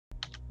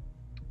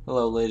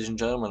Hello ladies and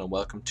gentlemen and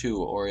welcome to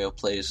Oreo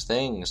Plays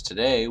Things.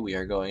 Today we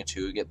are going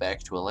to get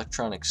back to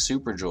Electronic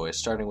Superjoy,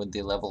 starting with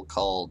the level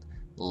called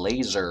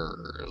Lasers.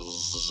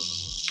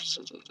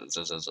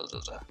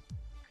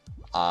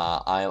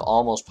 I am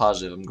almost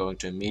positive I'm going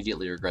to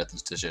immediately regret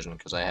this decision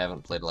because I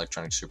haven't played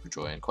Electronic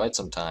Superjoy in quite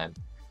some time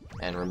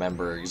and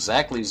remember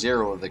exactly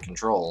zero of the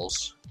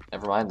controls.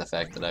 Never mind the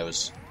fact that I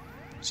was...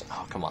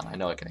 Oh, come on, I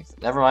know I can...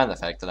 Never mind the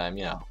fact that I'm,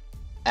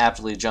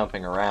 aptly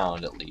jumping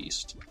around at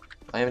least.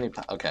 Do I have any...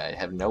 Okay, I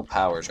have no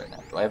powers right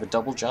now. Do I have a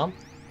double jump?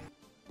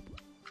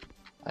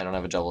 I don't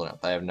have a double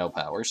jump. I have no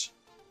powers.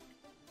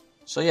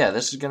 So yeah,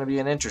 this is going to be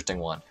an interesting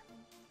one.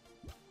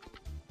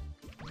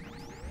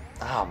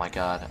 Oh my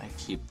god, I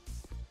keep...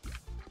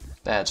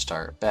 Bad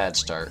start, bad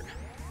start.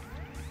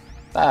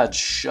 Bad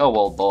show,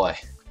 old boy.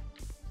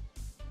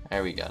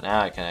 There we go.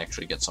 Now I can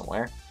actually get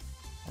somewhere.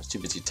 I was too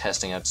busy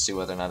testing out to see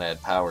whether or not I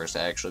had powers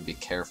to actually be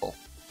careful.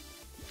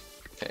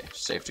 Okay,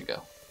 safe to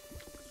go.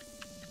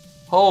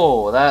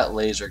 Oh, that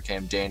laser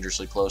came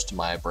dangerously close to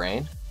my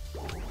brain.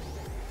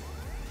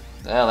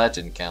 Well, that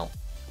didn't count.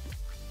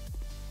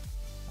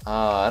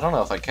 I don't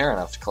know if I care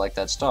enough to collect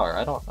that star.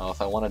 I don't know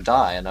if I want to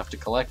die enough to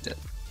collect it.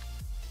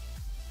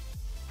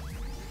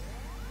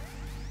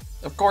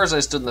 Of course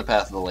I stood in the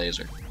path of the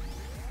laser.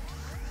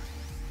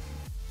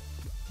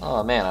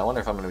 Oh man, I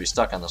wonder if I'm going to be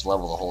stuck on this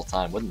level the whole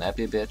time. Wouldn't that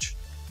be a bitch?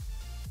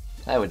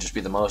 That would just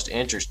be the most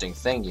interesting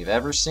thing you've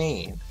ever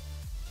seen.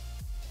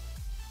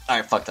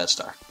 Alright, fuck that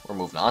star. We're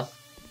moving on.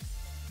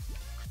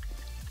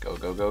 Go,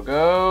 go, go,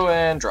 go,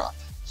 and drop.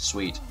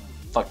 Sweet.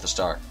 Fuck the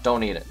star. Don't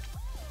need it.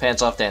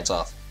 Pants off, dance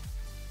off.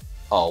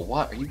 Oh,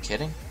 what? Are you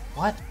kidding?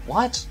 What?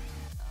 What?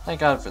 Thank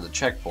God for the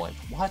checkpoint.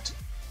 What?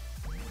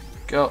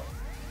 Go.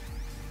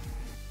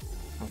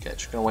 Okay,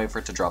 just gonna wait for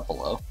it to drop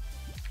below.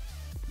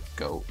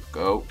 Go,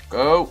 go,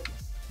 go.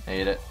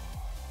 Made it.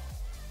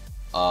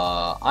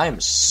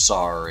 I'm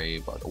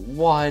sorry, but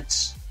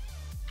what?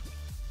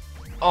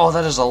 Oh,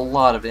 that is a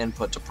lot of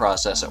input to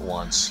process at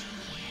once.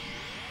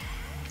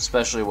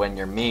 Especially when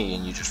you're me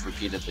and you just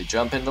repeatedly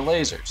jump into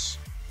lasers.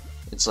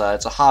 It's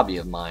a hobby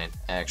of mine,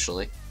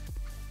 actually.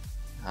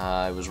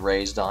 I was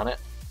raised on it.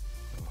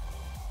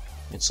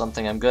 It's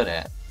something I'm good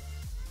at.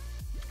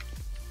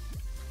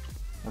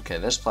 Okay,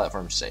 this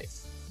platform's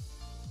safe.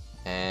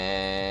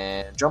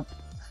 And jump.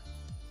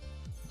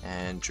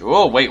 And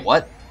oh wait,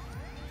 what?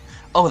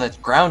 Oh, that's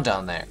ground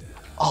down there.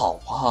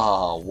 Oh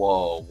wow,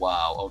 whoa,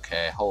 wow.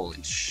 Okay,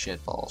 holy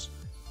shit balls.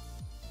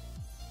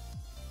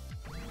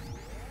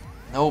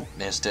 Nope,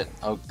 missed it.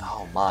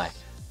 Oh my.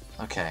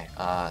 Okay,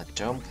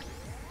 jump.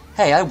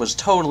 Hey, I was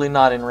totally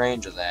not in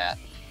range of that.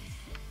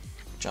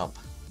 Jump.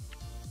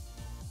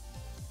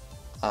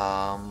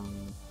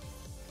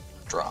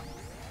 Drop.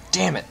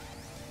 Damn it!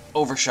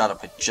 Overshot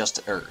it by just,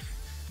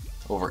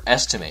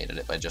 overestimated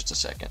it by just a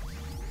second.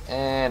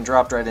 And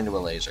dropped right into a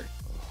laser.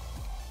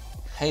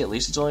 Hey, at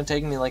least it's only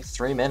taking me like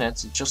 3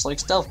 minutes. It's just like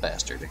Stealth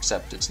Bastard,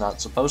 except it's not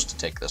supposed to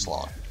take this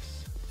long.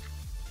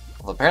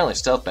 Well, apparently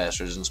Stealth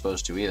Bastard isn't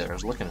supposed to either. I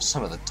was looking at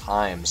some of the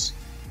times.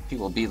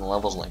 People beating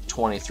levels in like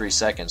 23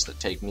 seconds that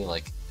take me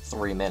like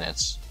 3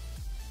 minutes.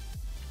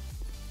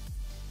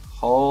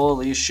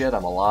 Holy shit,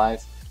 I'm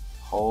alive.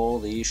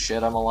 Holy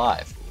shit, I'm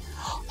alive.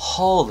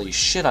 Holy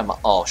shit,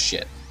 oh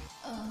shit.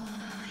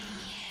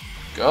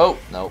 Go.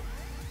 Nope.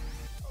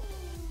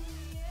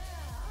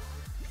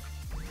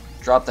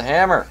 Drop the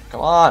hammer.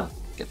 Come on.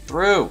 Get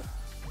through.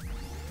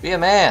 Be a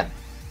man.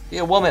 Be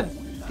a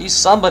woman. Be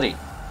somebody.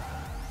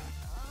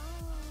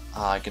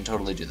 I can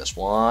totally do this.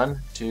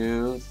 1,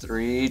 2,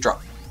 3,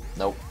 drop.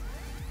 Nope.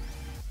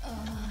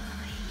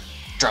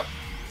 Drop.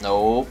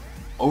 Nope.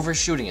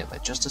 Overshooting it by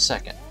just a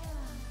second.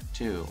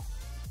 2.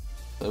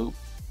 Boop.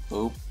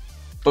 Boop.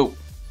 Boop.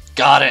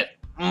 Got it.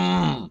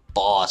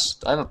 Boss.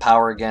 Do I have a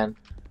power again?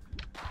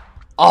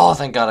 Oh,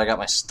 thank God I got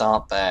my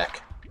stomp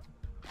back.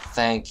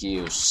 Thank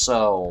you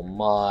so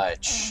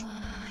much.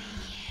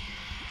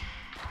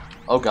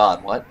 Oh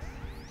God, what?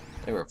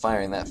 They were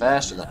firing that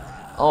faster than...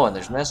 Oh, and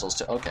there's missiles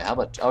too. Okay, how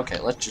about... Okay,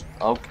 let's just...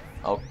 Okay.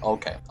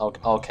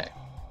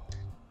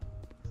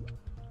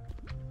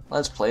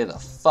 Let's play the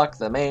fuck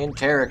the main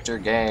character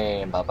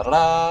game.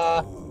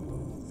 Ba-ba-da-da.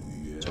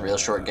 It's a real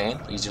short game,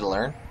 easy to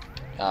learn.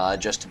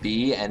 Just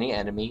be any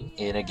enemy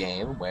in a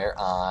game where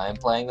I'm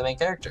playing the main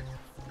character.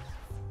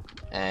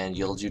 And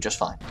you'll do just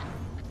fine.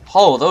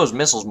 Oh, those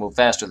missiles move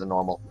faster than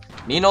normal.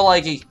 Me no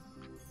likey.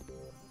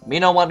 Me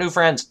no want new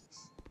friends.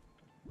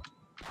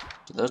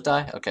 Did those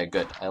die? Okay,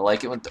 good. I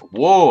like it when...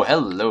 Whoa,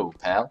 hello,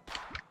 pal.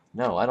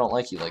 No, I don't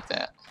like you like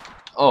that.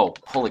 Oh,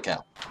 holy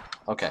cow.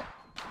 Okay.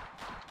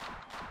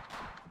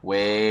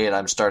 Wait,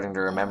 I'm starting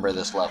to remember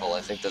this level.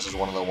 I think this is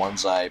one of the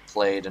ones I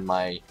played in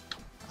my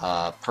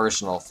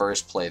personal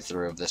first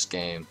playthrough of this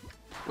game,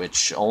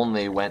 which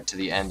only went to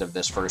the end of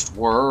this first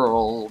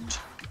world.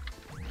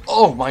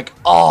 Oh my...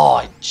 Oh,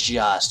 I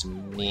just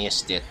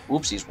missed it.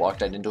 Oopsies,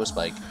 walked right into a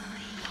spike.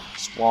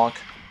 Splonk.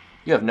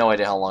 You have no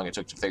idea how long it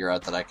took to figure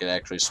out that I could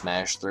actually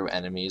smash through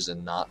enemies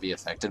and not be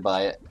affected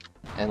by it.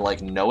 And,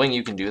 like, knowing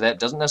you can do that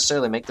doesn't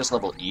necessarily make this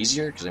level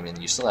easier, because, I mean,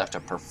 you still have to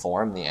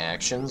perform the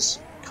actions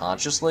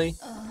consciously,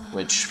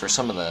 which, for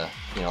some of the,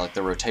 you know, like,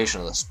 the rotation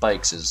of the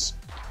spikes is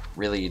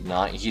really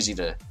not easy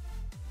to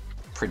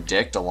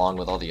predict, along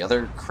with all the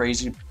other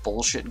crazy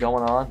bullshit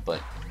going on,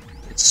 but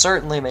it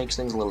certainly makes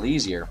things a little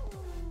easier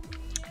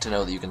to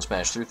know that you can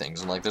smash through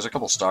things. And, like, there's a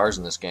couple stars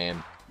in this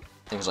game,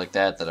 things like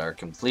that, that are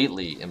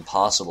completely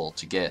impossible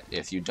to get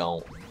if you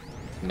don't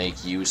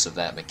make use of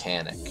that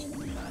mechanic.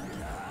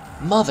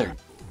 Mother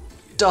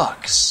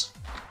ducks!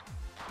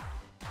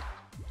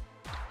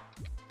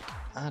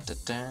 On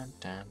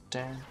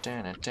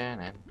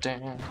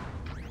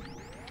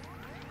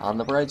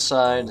the bright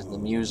side, the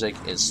music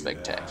is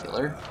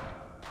spectacular.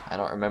 I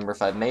don't remember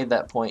if I've made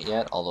that point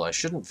yet, although I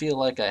shouldn't feel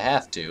like I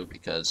have to,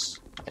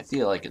 because I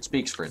feel like it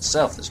speaks for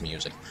itself, this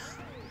music.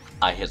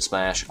 I hit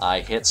smash,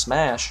 I hit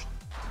smash!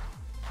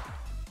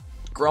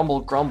 Grumble,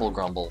 grumble,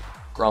 grumble,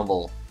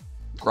 grumble,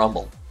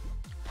 grumble.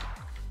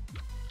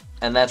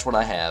 And that's what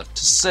I have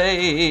to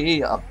say,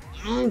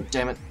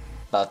 damn it,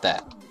 about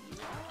that.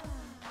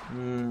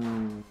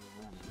 I'm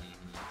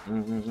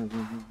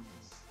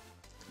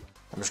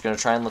just going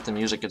to try and let the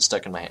music get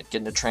stuck in my head.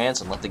 Get in a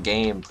trance and let the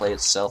game play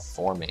itself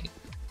for me.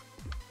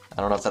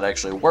 I don't know if that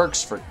actually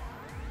works for...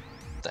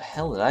 What the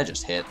hell did I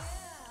just hit?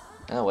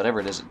 Oh,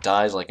 whatever it is, it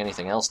dies like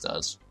anything else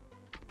does.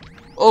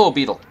 Oh,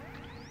 beetle!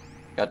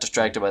 Got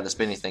distracted by the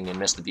spinny thing and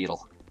missed the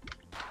beetle.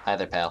 Hi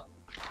there, pal.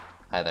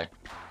 Hi there.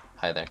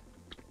 Hi there.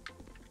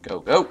 Go,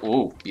 go!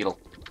 Ooh, beetle.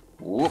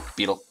 Ooh,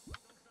 beetle.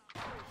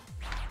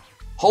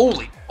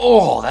 Holy!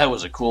 Oh, that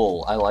was a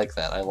cool... I like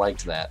that. I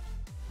liked that.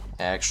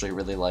 I actually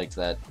really liked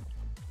that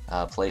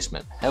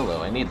placement.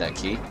 Hello, I need that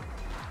key.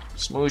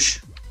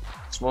 Smoosh.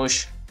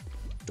 Smoosh.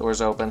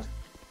 Doors open.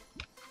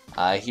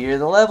 I hear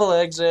the level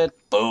exit.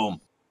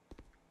 Boom.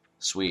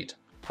 Sweet.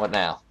 What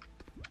now?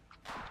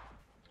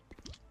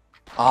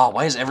 Oh,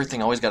 why is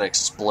everything always gotta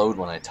explode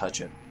when I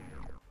touch it?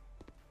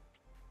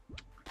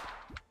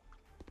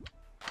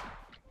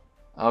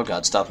 Oh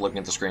god, stop looking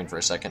at the screen for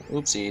a second.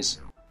 Oopsies.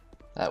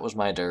 That was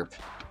my derp.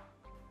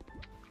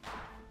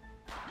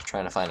 Just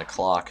trying to find a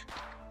clock.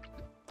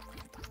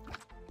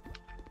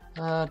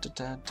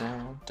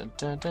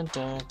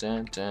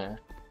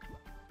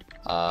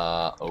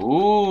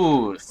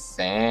 Ooh,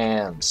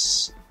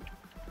 fans.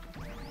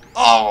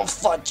 Oh,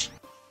 fudge!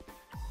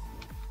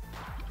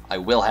 I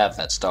will have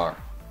that star.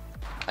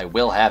 I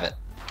will have it.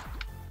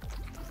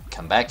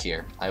 Come back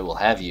here. I will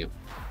have you.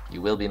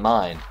 You will be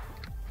mine.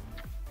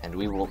 And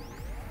we will...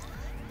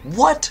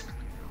 What?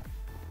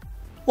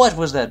 What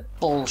was that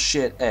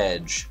bullshit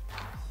edge?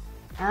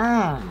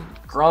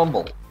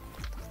 Grumble.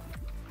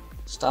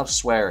 Stop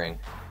swearing.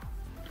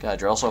 God,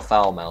 you're also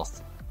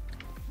foul-mouthed.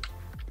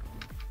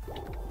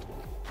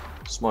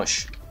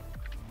 Smush.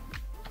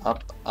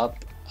 Up,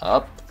 up,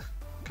 up.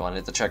 Come on,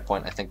 hit the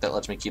checkpoint. I think that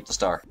lets me keep the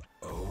star.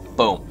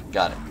 Boom.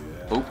 Got it.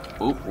 Boop,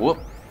 boop, whoop.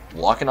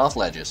 Walking off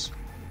ledges.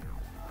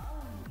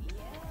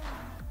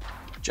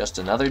 Just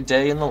another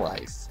day in the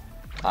life.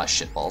 Ah,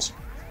 shitballs.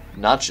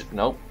 Not shit.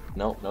 Nope.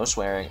 Nope. No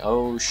swearing.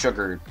 Oh,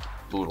 sugar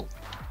boodle.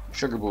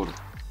 Sugar boodle.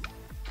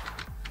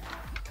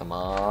 Come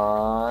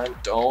on.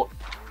 Don't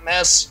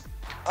mess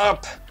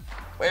up.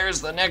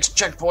 Where's the next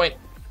checkpoint?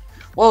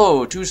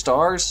 Whoa, 2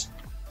 stars?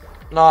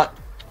 Not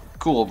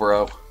cool,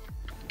 bro.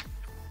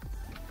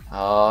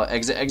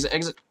 Exit, exit,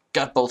 exit.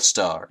 Got both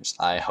stars,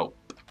 I hope.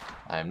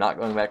 I am not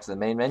going back to the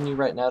main menu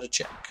right now to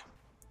check.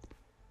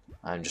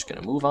 I'm just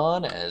going to move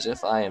on as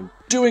if I am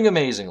doing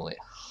amazingly.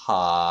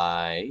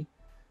 Hi.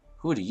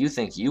 Who do you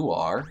think you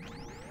are?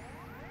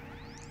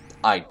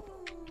 I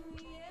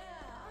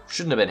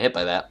shouldn't have been hit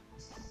by that.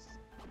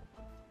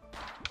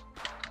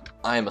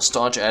 I am a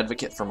staunch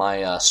advocate for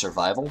my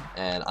survival,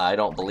 and I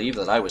don't believe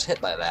that I was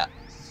hit by that.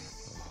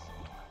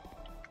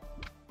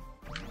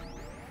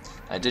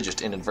 I did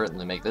just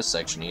inadvertently make this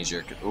section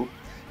easier. Oop,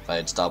 if I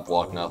had stopped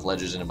walking off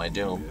ledges into my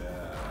doom.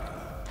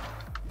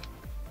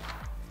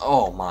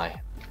 Oh my.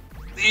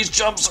 These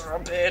jumps are a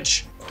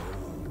bitch!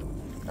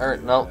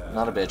 No,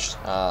 not a bitch.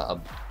 A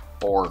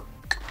bork.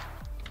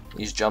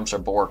 These jumps are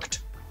borked.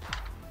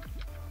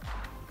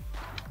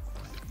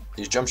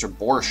 These jumps are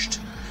borscht.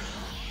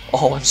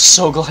 Oh, I'm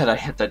so glad I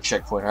hit that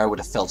checkpoint, or I would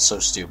have felt so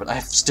stupid. I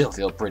still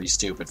feel pretty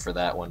stupid for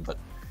that one, but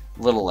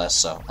a little less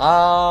so.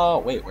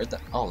 Wait, where'd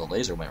that... Oh, the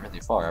laser went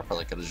really far. I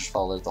probably could have just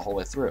followed it the whole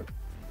way through.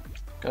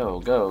 Go,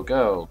 go,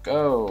 go,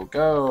 go,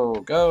 go,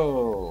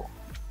 go,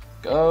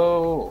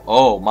 go.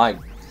 Oh, my...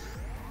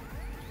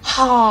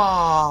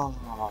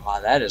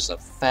 That is a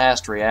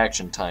fast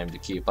reaction time to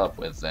keep up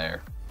with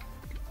there.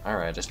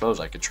 Alright, I suppose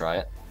I could try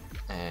it.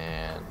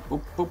 And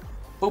boop, boop,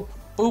 boop,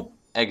 boop.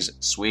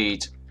 Exit.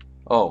 Sweet.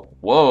 Oh,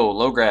 whoa,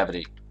 low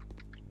gravity.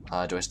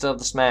 Do I still have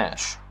the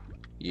smash?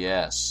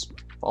 Yes.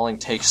 Falling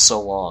takes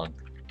so long.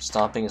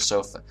 Stomping is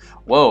so fast.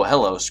 Whoa,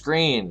 hello,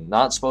 screen.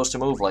 Not supposed to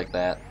move like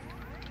that.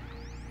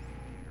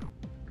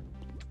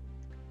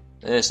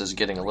 This is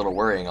getting a little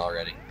worrying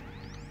already.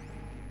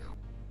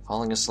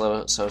 Falling is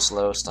slow, so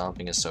slow.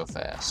 Stomping is so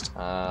fast.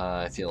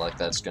 I feel like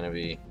that's going to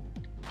be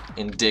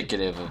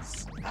indicative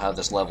of how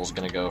this level's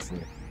gonna go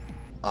from...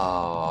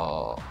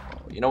 Oh...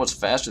 You know what's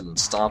faster than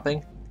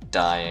stomping?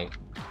 Dying.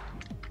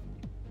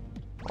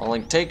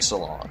 Only takes so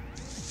long.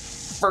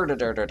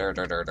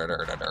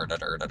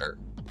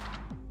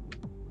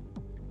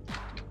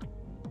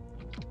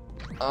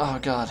 Oh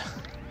god.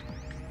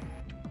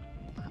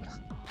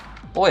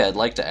 Boy, I'd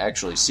like to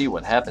actually see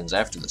what happens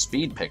after the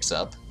speed picks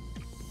up.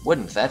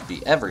 Wouldn't that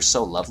be ever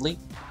so lovely?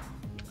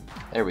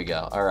 There we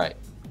go. Alright.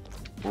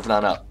 Moving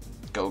on up.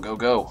 Go, go,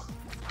 go.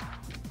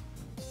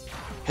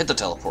 Hit the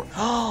teleport.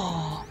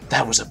 Oh,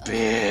 that was a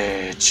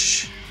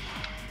bitch.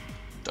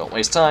 Don't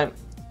waste time.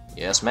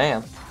 Yes,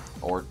 ma'am.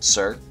 Or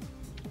sir.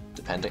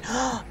 Depending.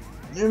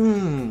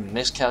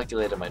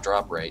 Miscalculated my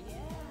drop rate.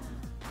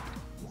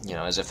 You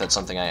know, as if that's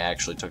something I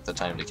actually took the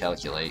time to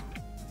calculate.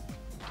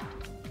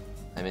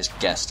 I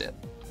misguessed it.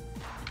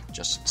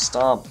 Just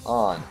stomp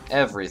on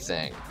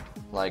everything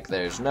like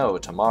there's no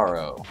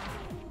tomorrow.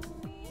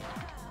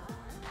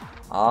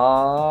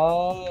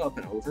 Up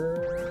and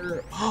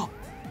over. Oh,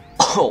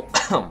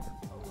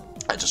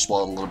 I just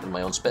swallowed a little bit of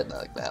my own spit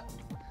like that.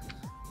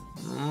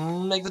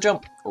 Make the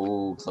jump.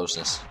 Ooh,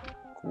 closeness.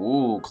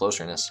 Ooh,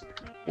 closeness.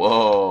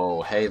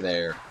 Whoa, hey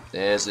there.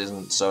 This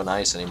isn't so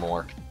nice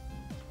anymore.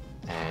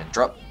 And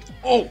drop.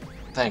 Oh,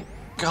 thank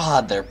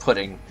God they're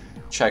putting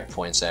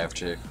checkpoints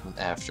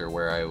after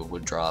where I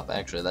would drop.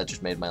 Actually, that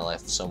just made my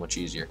life so much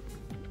easier.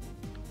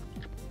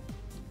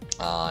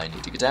 I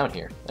need to get down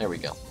here. There we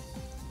go.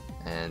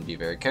 And be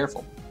very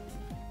careful.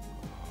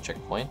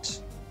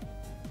 Checkpoint.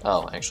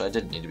 Oh, actually, I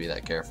didn't need to be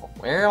that careful.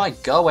 Where am I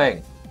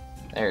going?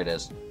 There it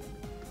is.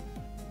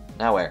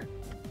 Now where?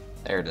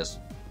 There it is.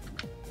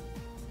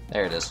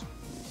 There it is.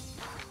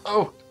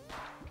 Oh!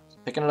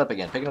 Picking it up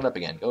again, picking it up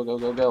again. Go, go,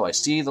 go, go. I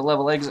see the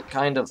level exit,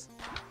 kind of.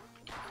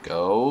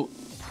 Go.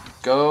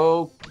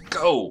 Go.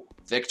 Go!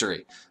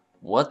 Victory.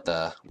 What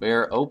the?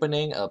 We're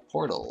opening a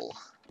portal.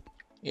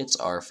 It's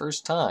our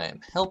first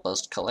time. Help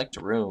us collect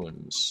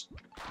runes.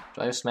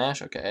 Do I have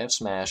Smash? Okay, I have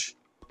Smash.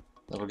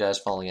 Little guy's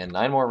falling in.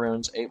 9 more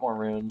runes, 8 more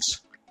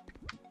runes.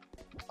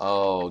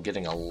 Oh,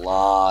 getting a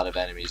lot of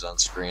enemies on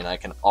screen. I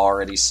can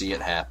already see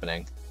it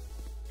happening.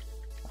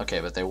 Okay,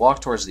 but they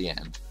walk towards the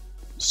end.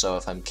 So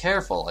if I'm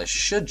careful, I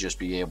should just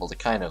be able to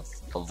kind of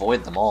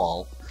avoid them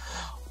all.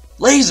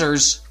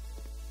 Lasers!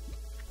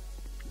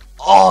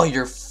 Oh,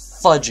 you're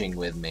fudging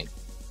with me.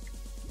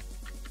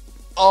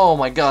 Oh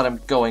my god, I'm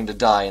going to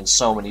die in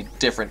so many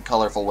different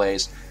colorful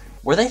ways.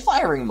 Were they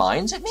firing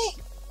mines at me?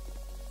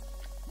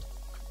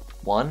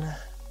 1,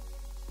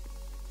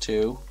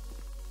 2,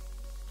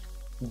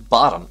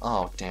 bottom.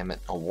 Oh, damn it.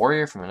 A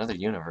warrior from another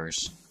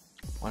universe.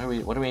 What do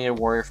we need a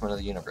warrior from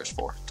another universe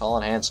for? Tall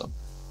and handsome.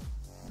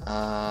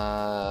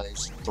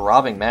 He's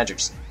throbbing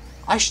magics.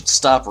 I should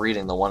stop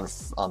reading the one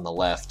on the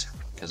left,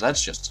 because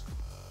that's just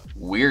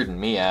weirding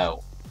me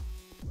out.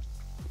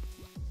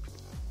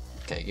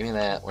 Okay, give me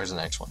that. Where's the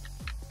next one?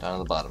 Down on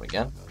the bottom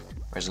again.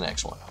 Where's the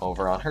next one?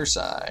 Over on her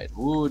side.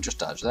 Ooh, just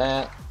dodge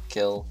that.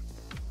 Kill.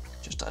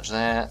 Just dodge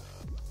that.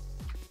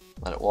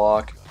 Let it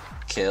walk.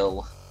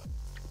 Kill.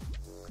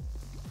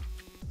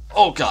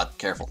 Oh god,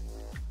 careful.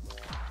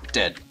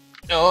 Dead.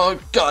 Oh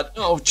god.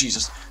 Oh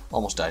Jesus.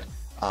 Almost died.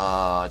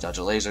 Dodge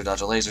a laser, dodge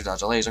a laser,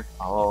 dodge a laser.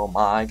 Oh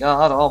my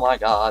god, oh my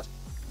god.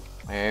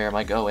 Where am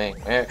I going?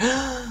 Where?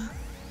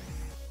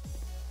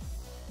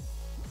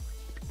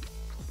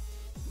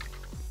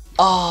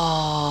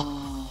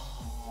 Oh,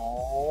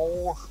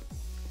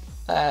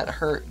 that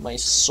hurt my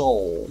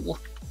soul.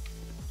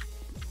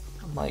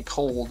 My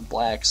cold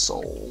black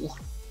soul.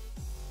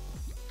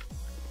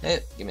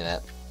 Hey, give me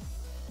that.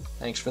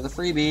 Thanks for the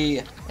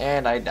freebie.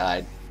 And I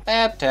died.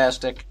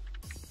 Fantastic.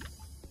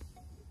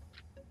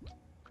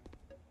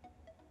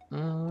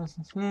 Not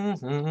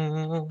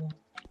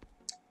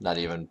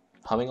even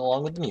humming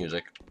along with the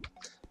music.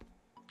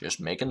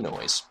 Just making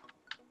noise.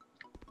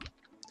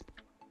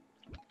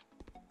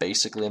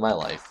 Basically my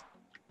life.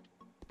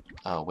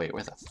 Oh, wait,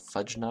 where the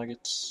fudge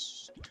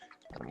nuggets?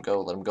 Let him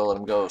go, let him go, let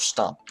him go.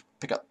 Stomp.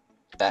 Pick up.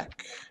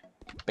 Back.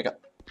 Pick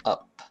up.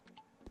 Up.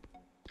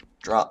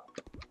 Drop.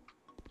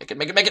 Make it,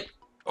 make it, make it!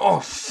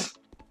 Oh!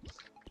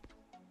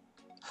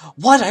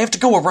 What? I have to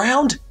go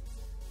around?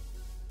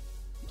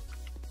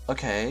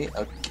 Okay,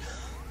 okay.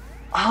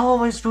 How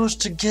am I supposed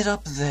to get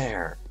up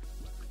there?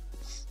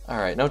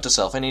 Alright, note to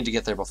self, I need to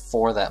get there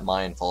before that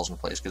mine falls in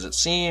place, because it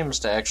seems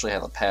to actually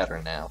have a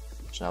pattern now.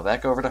 So now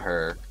back over to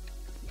her,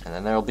 and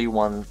then there'll be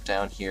one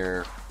down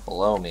here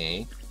below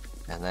me,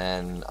 and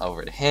then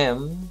over to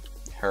him,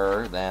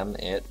 her, them,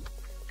 it.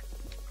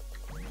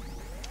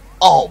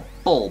 Oh,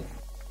 bull!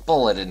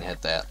 Bull, I didn't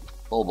hit that.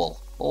 Bull,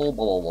 bull. Bull,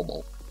 bull, bull,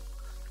 bull.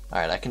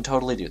 Alright, I can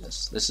totally do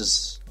this. This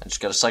is... I just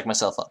gotta psych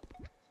myself up.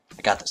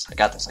 I got this, I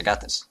got this, I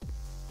got this.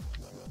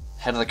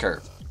 Head of the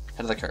curve.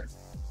 Head of the curve.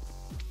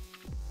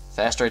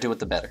 Faster I do it,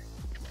 the better.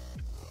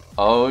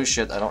 Oh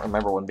shit, I don't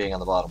remember one being on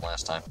the bottom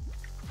last time.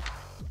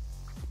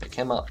 Pick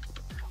him up.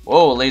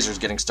 Whoa, laser's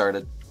getting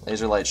started.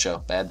 Laser light show.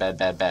 Bad, bad,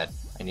 bad, bad.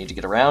 I need to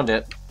get around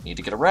it. Need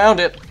to get around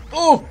it.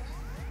 Oh!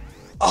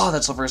 Oh,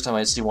 that's the first time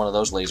I see one of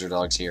those laser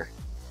dogs here.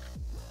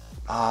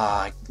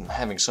 I'm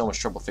having so much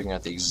trouble figuring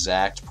out the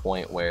exact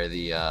point where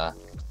the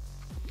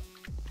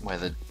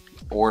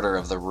order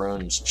of the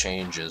runes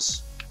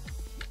changes.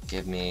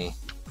 Give me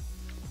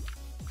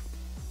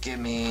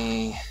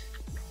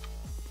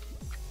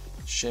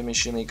shimmy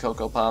shimmy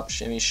Cocoa Pop,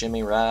 shimmy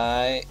shimmy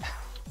right.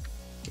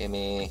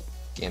 Gimme,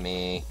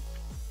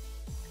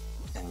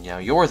 and now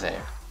you're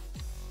there.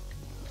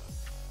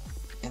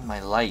 In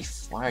my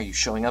life. Why are you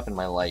showing up in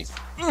my life?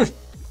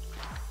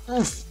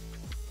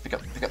 Pick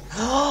up.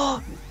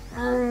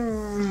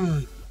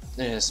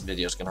 This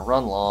video's gonna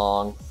run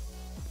long.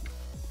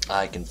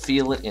 I can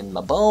feel it in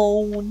my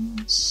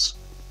bones.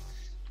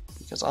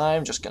 Because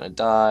I'm just gonna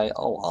die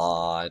a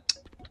lot.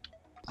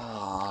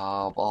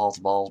 Balls.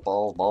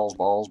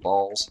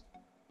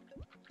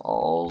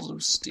 Balls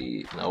of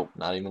steel. Nope,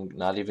 not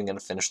even gonna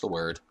finish the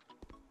word.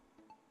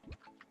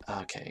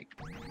 Okay,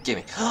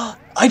 gimme.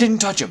 I didn't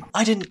touch him!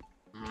 I didn't...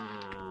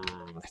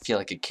 I feel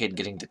like a kid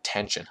getting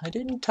detention. I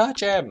didn't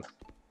touch him!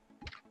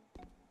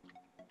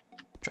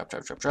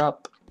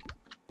 Drop.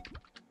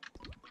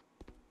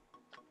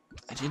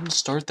 I didn't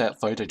start that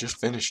fight, I just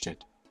finished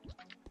it.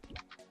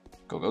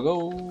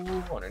 Go.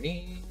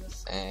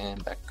 Underneath,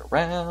 and back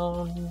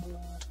around.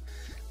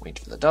 Wait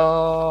for the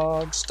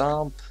dog.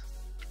 Stomp.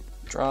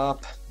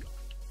 Drop.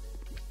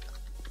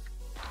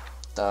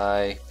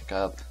 Die. Pick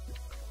up.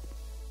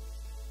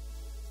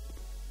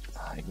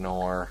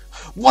 Ignore.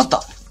 What the?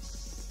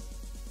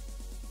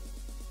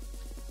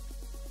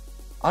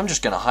 I'm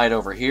just gonna hide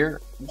over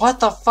here. What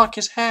the fuck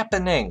is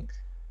happening?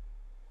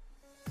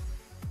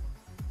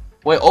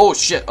 Wait, oh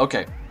shit,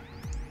 okay.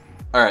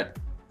 Alright.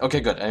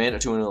 Okay, good. I made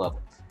it to a new level.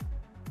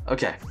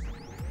 Okay.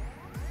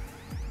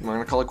 We're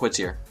gonna call it quits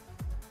here.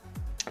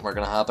 We're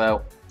gonna hop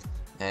out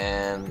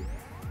and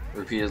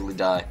repeatedly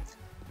die.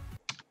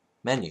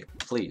 Menu,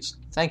 please.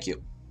 Thank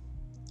you.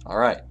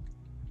 Alright.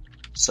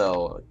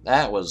 So,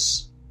 that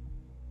was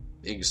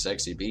Big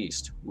Sexy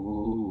Beast.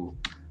 Ooh.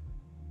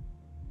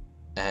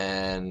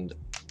 And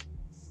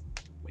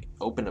wait,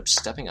 open up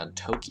stepping on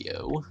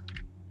Tokyo.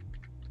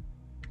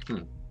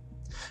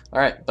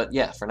 Alright, but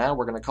yeah, for now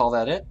we're gonna call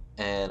that it,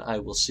 and I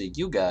will see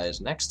you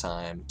guys next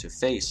time to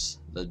face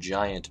the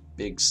giant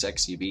Big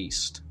Sexy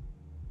Beast.